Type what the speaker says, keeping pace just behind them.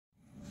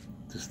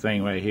This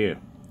thing right here,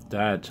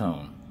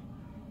 Diatone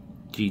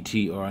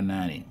Gt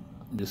R90.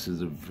 This is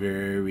a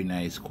very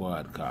nice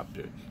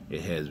quadcopter.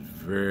 It has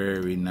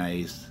very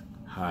nice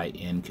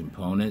high-end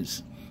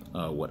components.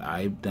 What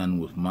I've done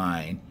with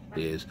mine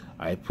is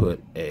I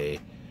put a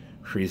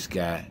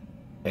FreeSky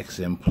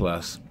XM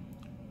Plus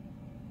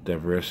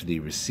diversity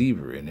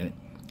receiver in it.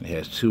 It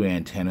has two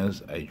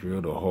antennas. I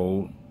drilled a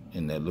hole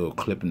in that little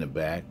clip in the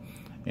back,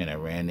 and I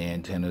ran the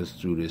antennas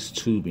through this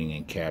tubing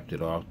and capped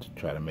it off to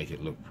try to make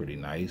it look pretty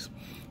nice.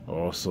 I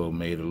also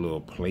made a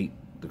little plate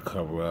to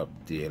cover up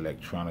the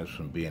electronics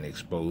from being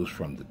exposed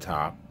from the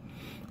top.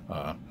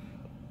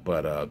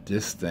 But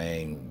this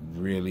thing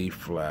really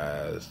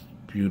flies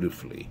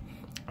beautifully.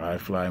 I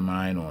fly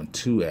mine on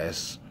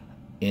 2S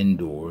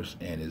indoors,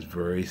 and it's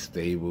very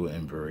stable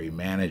and very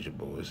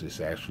manageable. It's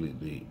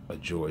actually a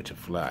joy to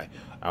fly.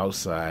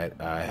 Outside,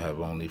 I have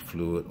only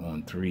flew it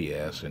on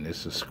 3S, and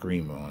it's a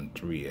screamer on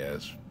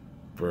 3S.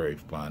 Very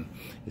fun.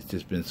 It's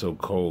just been so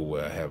cold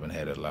where I haven't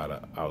had a lot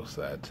of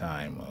outside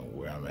time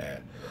where I'm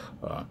at.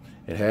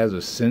 It has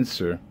a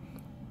sensor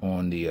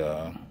on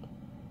the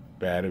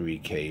battery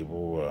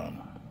cable, a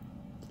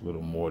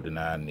little more than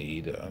I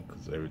need,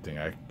 because everything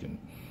I can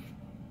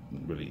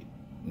really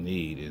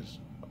need is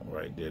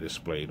right there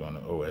displayed on the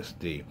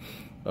OSD.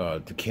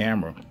 The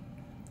camera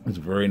is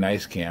a very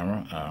nice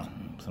camera,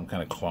 some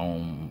kind of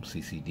clone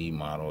CCD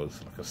model.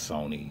 It's like a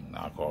Sony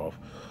knockoff,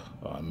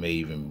 may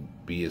even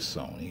be a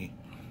Sony.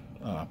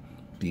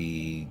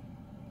 The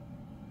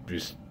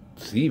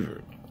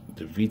receiver,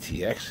 the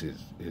VTX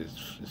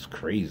is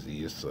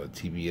crazy. It's a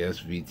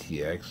TBS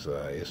VTX.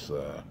 It's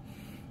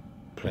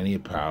plenty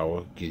of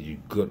power, gives you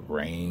good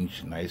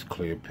range, nice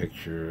clear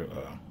picture.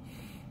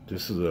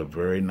 This is a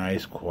very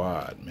nice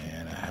quad,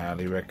 man. I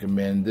highly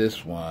recommend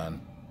this one.